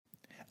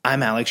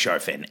I'm Alex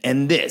Sharfin,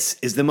 and this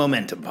is the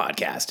Momentum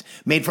Podcast,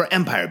 made for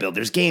empire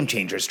builders, game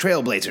changers,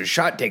 trailblazers,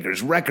 shot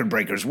takers, record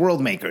breakers,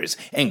 world makers,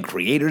 and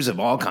creators of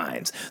all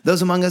kinds.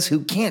 Those among us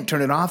who can't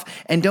turn it off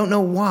and don't know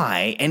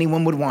why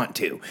anyone would want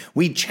to.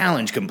 We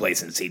challenge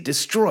complacency,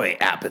 destroy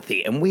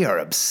apathy, and we are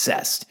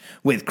obsessed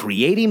with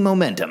creating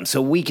momentum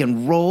so we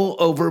can roll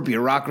over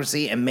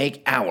bureaucracy and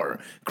make our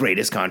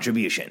greatest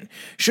contribution.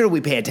 Sure, we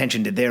pay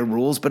attention to their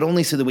rules, but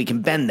only so that we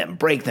can bend them,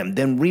 break them,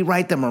 then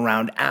rewrite them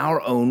around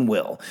our own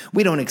will.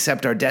 We don't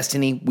accept our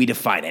destiny, we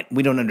define it.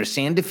 We don't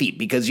understand defeat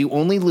because you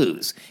only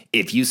lose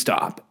if you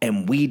stop,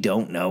 and we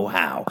don't know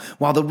how.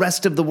 While the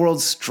rest of the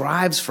world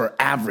strives for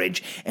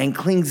average and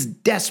clings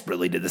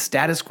desperately to the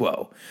status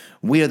quo,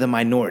 we are the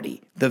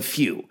minority, the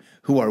few,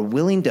 who are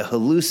willing to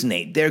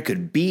hallucinate there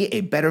could be a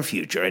better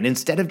future, and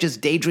instead of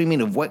just daydreaming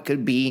of what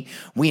could be,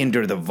 we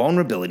endure the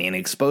vulnerability and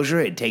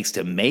exposure it takes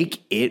to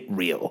make it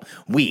real.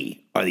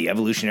 We are the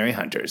evolutionary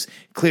hunters,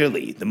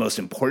 clearly the most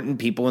important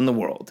people in the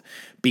world,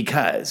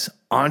 because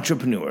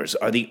entrepreneurs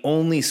are the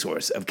only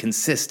source of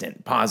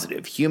consistent,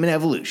 positive human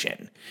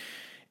evolution,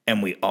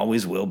 and we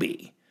always will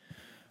be.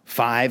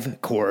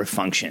 5 core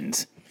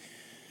functions.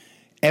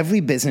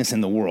 Every business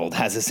in the world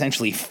has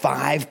essentially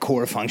 5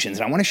 core functions,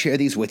 and I want to share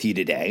these with you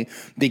today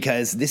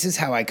because this is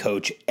how I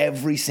coach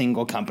every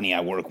single company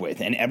I work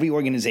with and every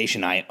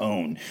organization I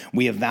own.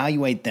 We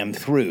evaluate them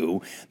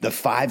through the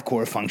 5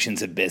 core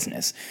functions of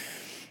business.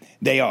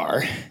 They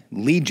are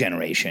lead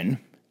generation,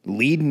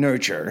 lead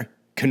nurture,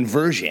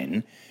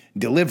 conversion,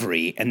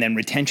 delivery, and then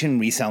retention,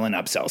 resell, and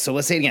upsell. So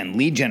let's say it again: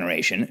 lead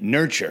generation,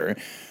 nurture,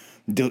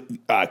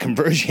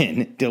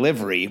 conversion,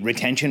 delivery,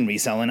 retention,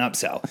 resell, and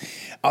upsell.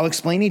 I'll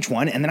explain each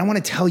one, and then I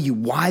want to tell you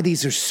why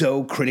these are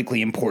so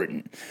critically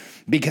important.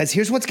 Because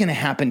here's what's going to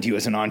happen to you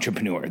as an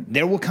entrepreneur.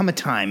 There will come a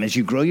time as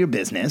you grow your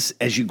business,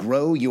 as you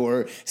grow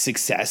your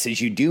success, as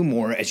you do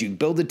more, as you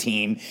build a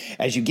team,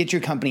 as you get your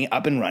company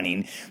up and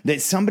running,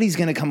 that somebody's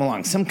going to come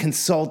along, some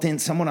consultant,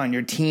 someone on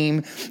your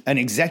team, an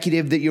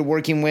executive that you're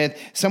working with,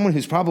 someone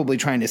who's probably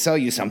trying to sell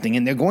you something,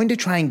 and they're going to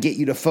try and get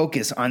you to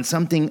focus on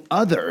something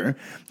other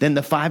than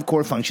the 5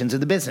 core functions of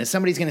the business.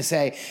 Somebody's going to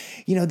say,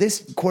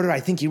 this quarter, I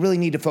think you really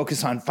need to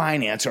focus on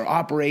finance or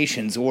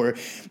operations or,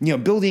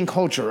 building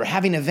culture or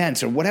having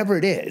events or whatever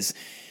it is.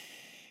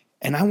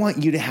 And I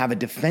want you to have a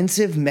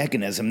defensive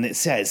mechanism that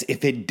says,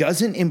 if it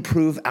doesn't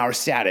improve our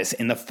status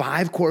in the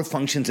 5 core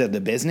functions of the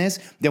business,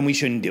 then we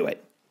shouldn't do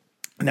it.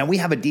 Now, we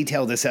have a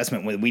detailed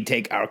assessment where we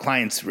take our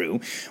clients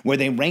through where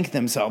they rank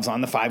themselves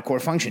on the 5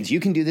 core functions. You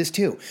can do this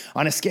too.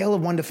 On a scale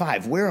of 1 to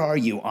 5, where are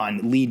you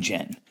on lead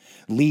gen,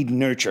 lead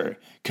nurture,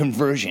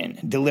 conversion,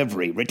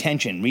 delivery,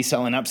 retention,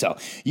 resell, and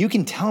upsell? You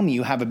can tell me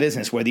you have a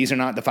business where these are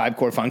not the 5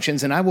 core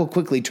functions, and I will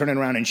quickly turn it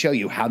around and show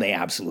you how they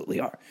absolutely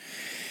are.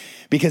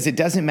 Because it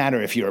doesn't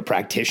matter if you're a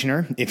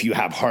practitioner, if you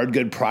have hard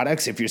good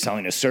products, if you're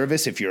selling a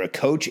service, if you're a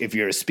coach, if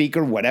you're a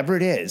speaker, whatever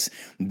it is,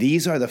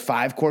 these are the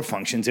 5 core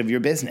functions of your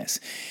business.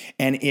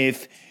 And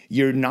if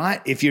you're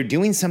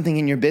doing something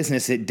in your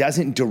business that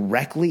doesn't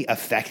directly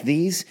affect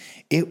these,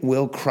 it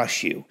will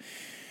crush you.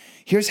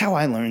 Here's how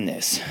I learned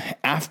this.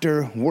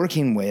 After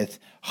working with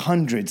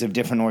hundreds of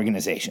different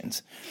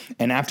organizations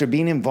and after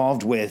being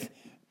involved with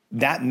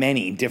that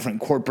many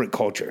different corporate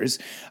cultures,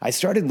 I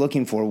started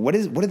looking for what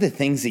are the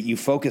things that you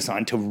focus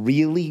on to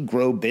really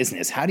grow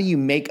business? How do you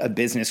make a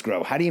business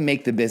grow? How do you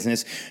make the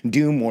business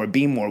do more,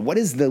 be more? What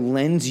is the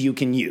lens you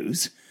can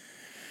use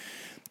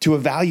to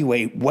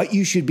evaluate what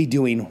you should be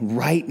doing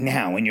right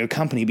now in your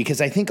company?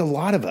 Because I think a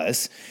lot of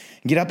us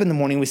get up in the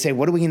morning, we say,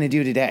 what are we going to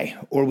do today?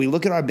 Or we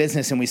look at our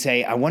business and we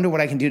say, I wonder what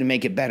I can do to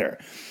make it better.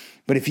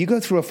 But if you go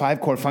through a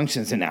 5 core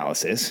functions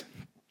analysis,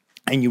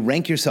 and you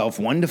rank yourself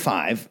 1 to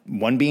 5,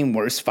 1 being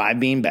worst, 5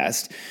 being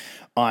best,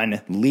 on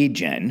lead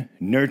gen,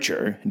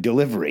 nurture,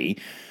 conversion.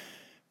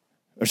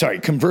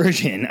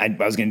 I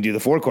was going to do the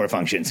 4 core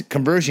functions: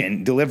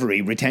 conversion,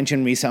 delivery,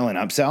 retention, resell, and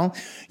upsell.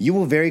 You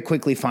will very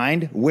quickly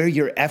find where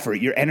your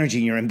effort, your energy,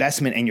 your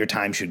investment, and your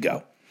time should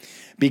go.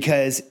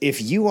 Because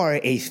if you are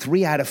a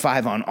 3 out of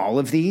 5 on all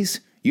of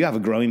these, you have a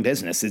growing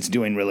business that's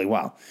doing really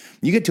well.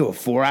 You get to a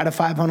 4 out of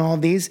 5 on all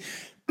of these,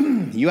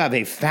 you have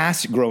a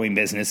fast-growing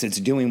business that's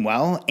doing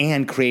well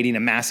and creating a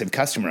massive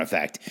customer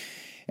effect.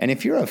 And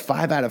if you're a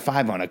 5 out of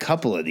 5 on a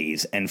couple of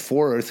these and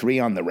 4 or 3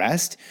 on the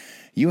rest,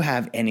 you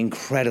have an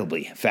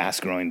incredibly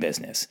fast-growing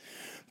business.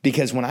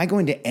 Because when I go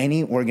into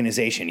any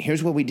organization,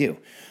 here's what we do.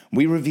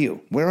 We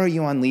review. Where are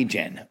you on lead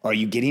gen? Are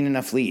you getting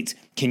enough leads?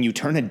 Can you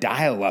turn a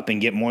dial up and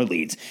get more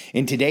leads?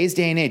 In today's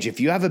day and age, if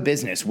you have a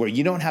business where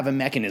you don't have a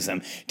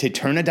mechanism to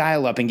turn a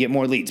dial up and get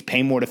more leads,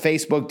 pay more to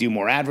Facebook, do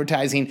more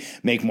advertising,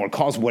 make more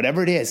calls,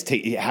 whatever it is, to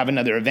have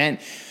another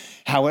event,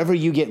 however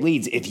you get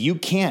leads, if you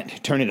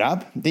can't turn it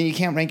up, then you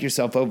can't rank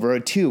yourself over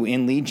a 2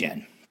 in lead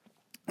gen.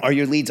 Are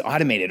your leads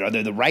automated? Are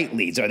they the right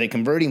leads? Are they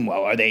converting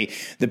well? Are they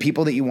the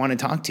people that you want to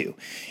talk to?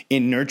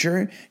 In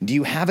nurture, do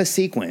you have a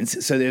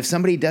sequence so that if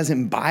somebody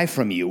doesn't buy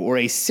from you, or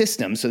a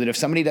system so that if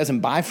somebody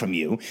doesn't buy from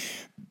you,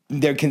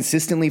 they're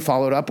consistently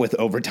followed up with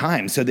over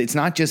time, so that it's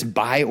not just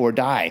buy or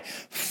die?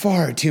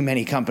 Far too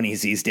many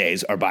companies these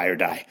days are buy or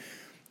die.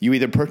 You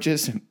either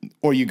purchase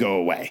or you go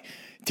away.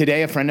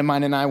 Today, a friend of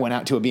mine and I went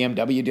out to a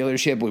BMW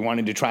dealership. We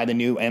wanted to try the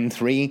new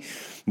M3.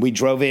 We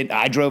drove it.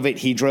 I drove it.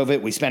 He drove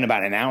it. We spent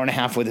about an hour and a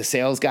half with a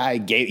sales guy.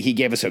 He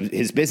gave us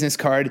his business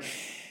card.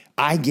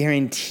 I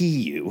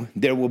guarantee you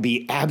there will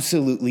be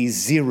absolutely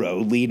zero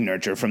lead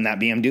nurture from that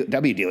BMW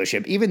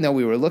dealership. Even though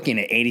we were looking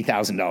at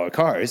 $80,000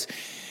 cars,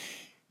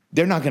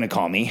 they're not going to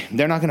call me.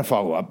 They're not going to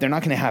follow up. They're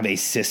not going to have a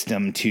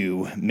system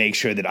to make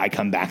sure that I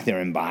come back there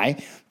and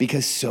buy,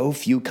 because so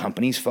few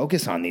companies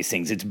focus on these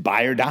things. It's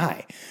buy or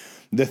die.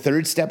 The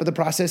third step of the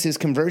process is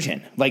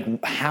conversion.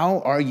 Like, how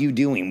are you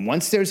doing?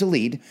 Once there's a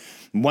lead,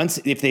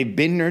 if they've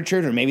been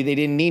nurtured or maybe they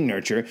didn't need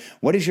nurture,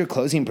 what is your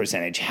closing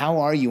percentage? How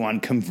are you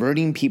on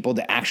converting people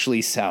to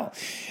actually sell?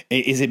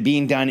 Is it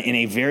being done in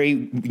a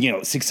very,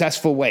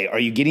 successful way? Are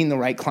you getting the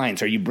right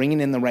clients? Are you bringing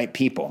in the right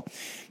people?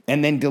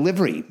 And then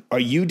delivery. Are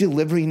you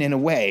delivering in a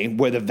way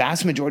where the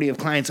vast majority of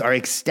clients are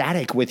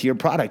ecstatic with your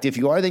product? If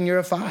you are, then you're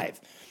a 5.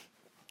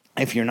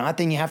 If you're not,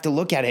 then you have to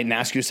look at it and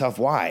ask yourself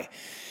why.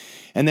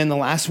 And then the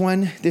last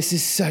one, this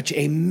is such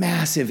a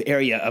massive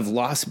area of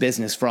lost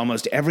business for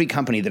almost every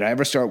company that I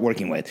ever start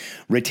working with: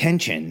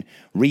 retention,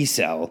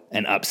 resell,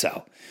 and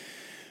upsell.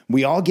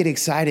 We all get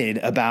excited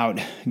about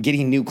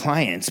getting new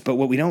clients, but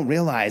what we don't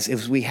realize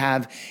is we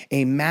have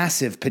a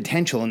massive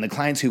potential in the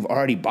clients who've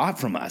already bought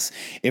from us.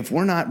 If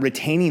we're not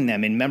retaining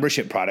them in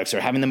membership products or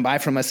having them buy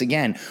from us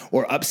again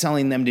or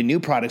upselling them to new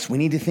products, we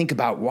need to think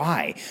about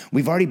why.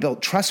 We've already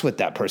built trust with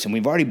that person.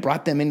 We've already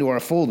brought them into our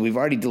fold. We've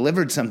already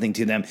delivered something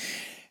to them.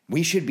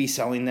 We should be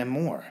selling them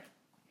more.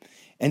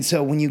 And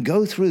so when you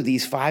go through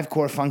these 5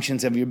 core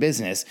functions of your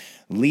business: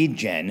 lead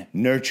gen,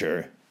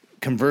 nurture,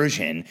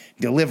 conversion,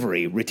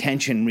 delivery,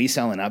 retention,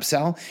 resell, and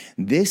upsell,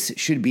 this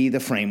should be the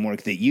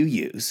framework that you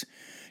use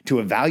to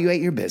evaluate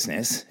your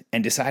business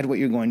and decide what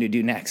you're going to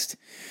do next.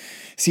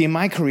 See, in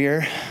my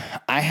career,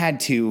 I had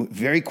to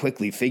very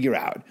quickly figure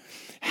out,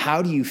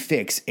 how do you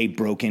fix a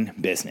broken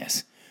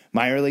business?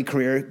 My early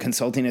career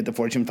consulting at the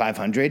Fortune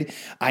 500,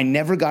 I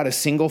never got a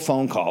single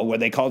phone call where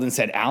they called and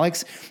said,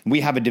 "Alex, we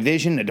have a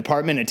division, a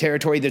department, a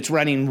territory that's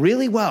running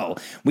really well.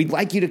 We'd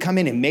like you to come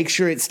in and make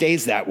sure it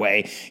stays that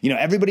way.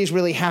 Everybody's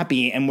really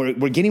happy and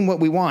we're getting what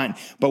we want,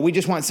 but we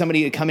just want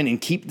somebody to come in and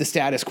keep the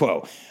status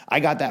quo." I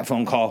got that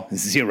phone call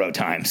 0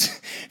 times.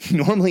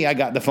 Normally, I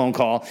got the phone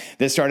call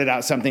that started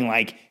out something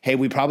like, "Hey,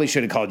 we probably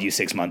should have called you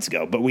 6 months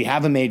ago, but we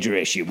have a major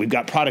issue. We've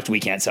got product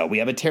we can't sell. We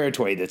have a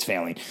territory that's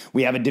failing.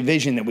 We have a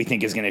division that we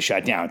think is going to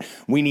shut down.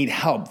 We need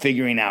help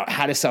figuring out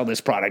how to sell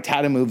this product,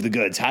 how to move the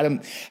goods, how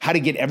to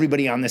get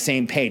everybody on the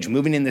same page,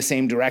 moving in the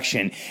same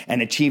direction,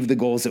 and achieve the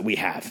goals that we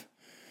have."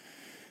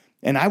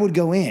 And I would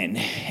go in,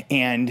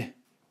 and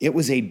it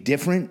was a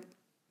different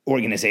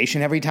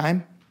organization every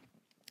time.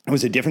 It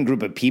was a different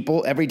group of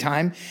people every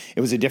time.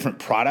 It was a different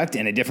product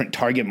and a different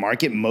target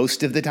market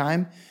most of the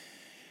time.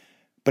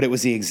 But it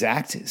was the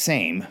exact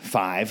same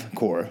 5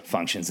 core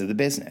functions of the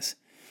business.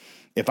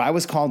 If I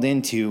was called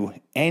into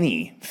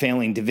any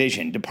failing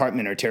division,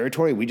 department, or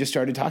territory, we just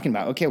started talking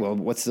about, okay, well,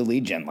 what's the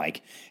lead gen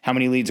like? How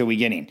many leads are we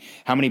getting?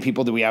 How many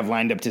people do we have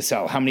lined up to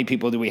sell? How many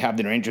people do we have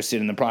that are interested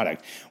in the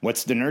product?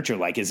 What's the nurture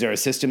like? Is there a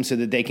system so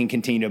that they can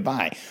continue to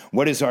buy?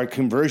 What is our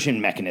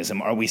conversion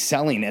mechanism? Are we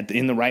selling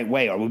in the right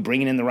way? Are we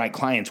bringing in the right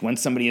clients? Once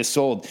somebody is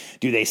sold,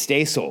 do they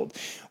stay sold?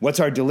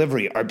 What's our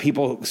delivery? Are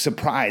people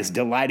surprised,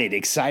 delighted,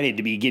 excited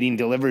to be getting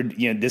delivered,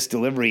 this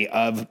delivery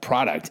of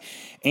product?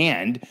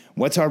 And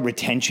what's our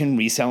retention,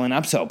 resell, and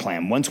upsell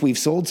plan? Once we've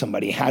sold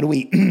somebody, how do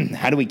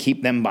we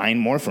keep them buying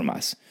more from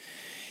us?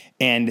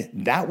 And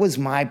that was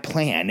my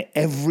plan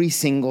every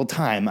single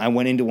time I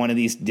went into one of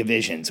these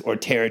divisions or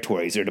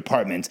territories or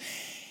departments.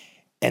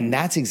 And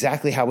that's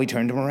exactly how we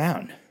turned them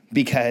around.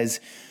 Because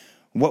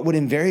what would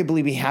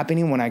invariably be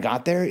happening when I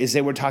got there is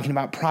they were talking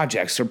about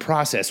projects or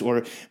process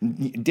or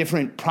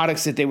different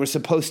products that they were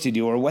supposed to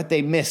do, or what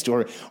they missed,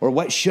 or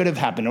what should have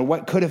happened, or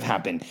what could have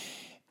happened.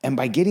 And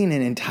by getting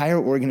an entire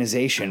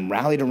organization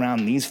rallied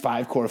around these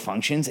 5 core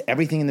functions,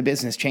 everything in the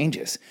business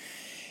changes.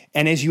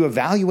 And as you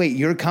evaluate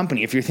your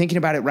company, if you're thinking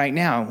about it right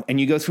now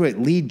and you go through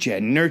it: lead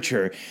gen,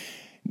 nurture,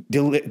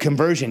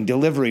 conversion,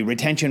 delivery,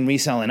 retention,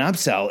 resell, and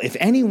upsell, if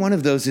any one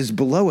of those is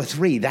below a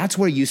 3, that's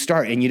where you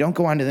start, and you don't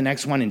go on to the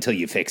next one until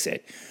you fix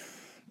it.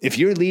 If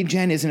your lead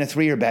gen isn't a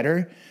 3 or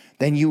better,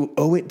 then you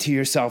owe it to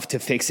yourself to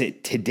fix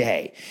it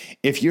today.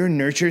 If your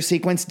nurture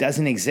sequence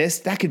doesn't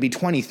exist, that could be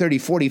 20, 30,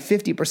 40,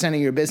 50% of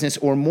your business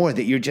or more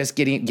that you're just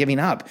giving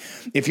up.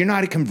 If you're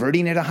not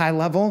converting at a high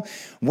level,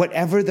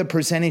 whatever the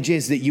percentage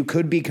is that you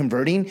could be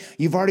converting,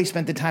 you've already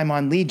spent the time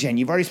on lead gen.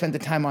 You've already spent the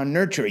time on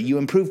nurture. You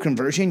improve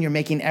conversion, you're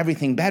making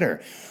everything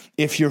better.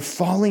 If you're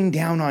falling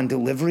down on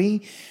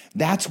delivery,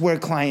 that's where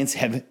clients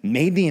have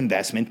made the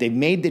investment, they've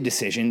made the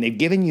decision, they've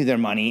given you their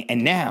money,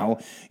 and now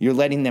you're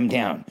letting them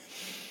down.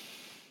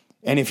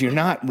 And if you're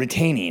not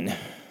retaining,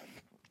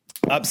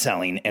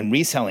 upselling, and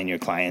reselling your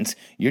clients,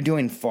 you're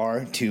doing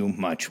far too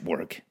much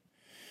work.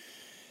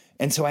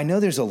 And so I know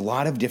there's a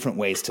lot of different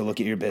ways to look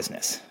at your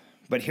business,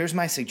 but here's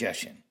my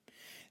suggestion.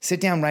 Sit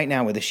down right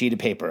now with a sheet of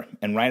paper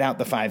and write out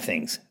the 5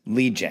 things: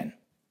 lead gen,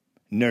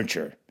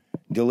 nurture,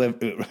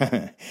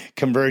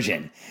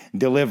 conversion,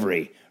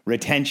 delivery,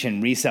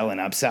 retention, resell, and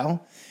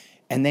upsell.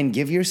 And then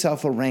give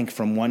yourself a rank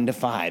from 1 to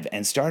 5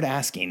 and start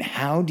asking,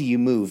 how do you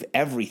move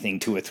everything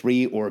to a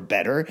 3 or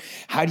better?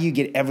 How do you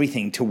get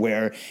everything to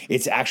where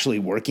it's actually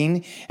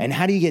working? And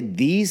how do you get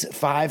these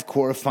 5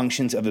 core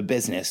functions of a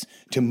business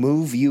to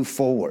move you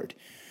forward?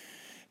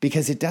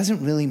 Because it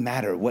doesn't really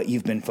matter what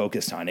you've been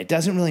focused on. It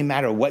doesn't really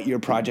matter what your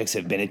projects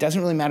have been. It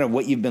doesn't really matter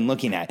what you've been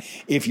looking at.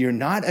 If you're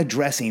not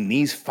addressing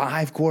these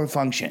 5 core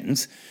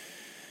functions,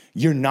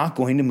 you're not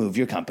going to move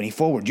your company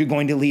forward. You're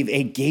going to leave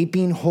a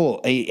gaping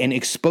hole, an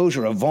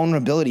exposure, a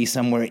vulnerability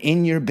somewhere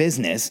in your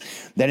business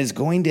that is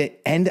going to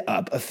end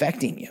up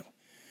affecting you.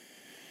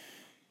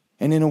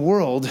 And in a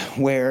world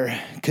where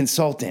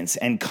consultants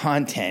and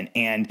content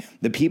and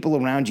the people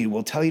around you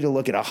will tell you to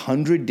look at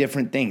 100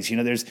 different things,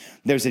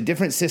 there's a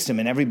different system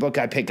in every book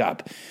I pick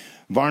up.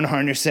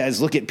 Varnharner says,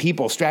 look at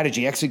people,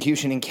 strategy,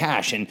 execution, and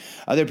cash. And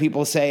other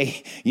people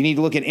say you need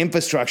to look at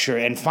infrastructure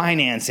and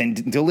finance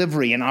and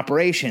delivery and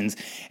operations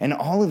and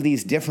all of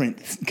these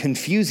different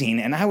confusing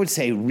and I would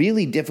say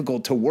really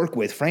difficult to work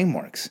with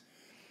frameworks.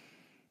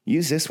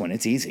 Use this one.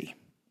 It's easy.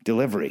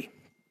 Lead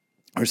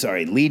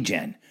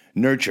gen,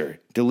 nurture,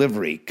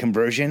 delivery,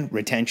 conversion,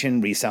 retention,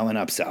 resell, and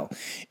upsell.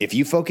 If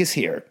you focus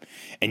here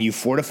and you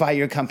fortify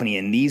your company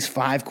in these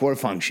 5 core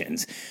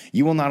functions,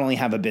 you will not only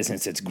have a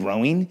business that's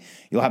growing,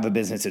 you'll have a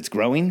business that's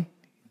growing,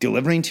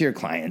 delivering to your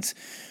clients,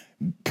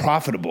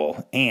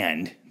 profitable,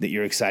 and that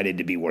you're excited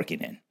to be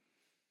working in.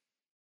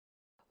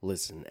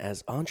 Listen,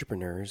 as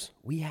entrepreneurs,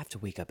 we have to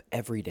wake up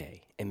every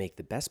day and make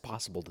the best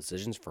possible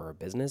decisions for our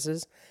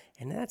businesses,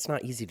 and that's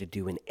not easy to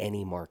do in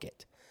any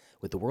market.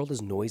 With the world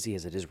as noisy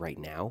as it is right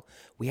now,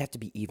 we have to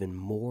be even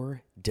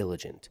more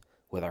diligent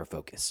with our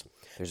focus.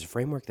 There's a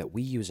framework that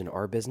we use in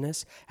our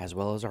business as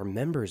well as our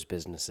members'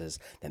 businesses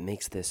that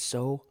makes this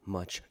so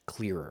much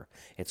clearer.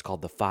 It's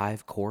called the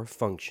 5 core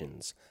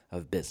functions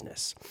of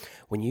business.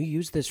 When you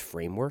use this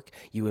framework,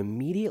 you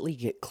immediately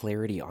get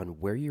clarity on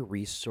where your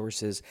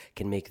resources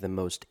can make the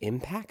most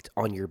impact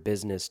on your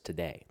business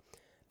today.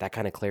 That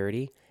kind of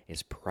clarity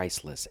is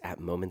priceless at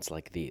moments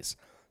like these.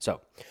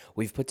 So,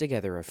 we've put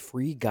together a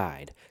free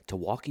guide to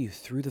walk you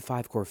through the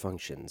 5 core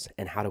functions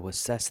and how to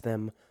assess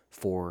them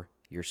for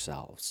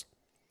yourselves.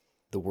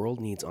 The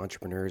world needs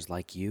entrepreneurs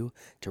like you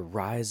to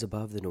rise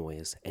above the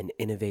noise and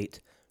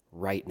innovate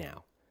right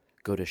now.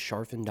 Go to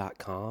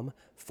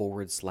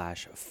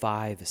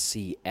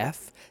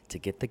charfen.com/5CF to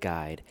get the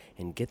guide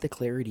and get the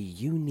clarity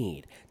you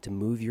need to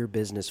move your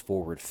business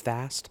forward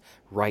fast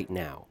right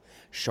now.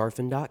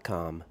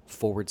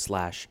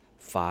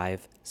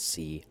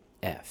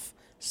 charfen.com/5CF.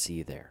 See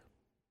you there.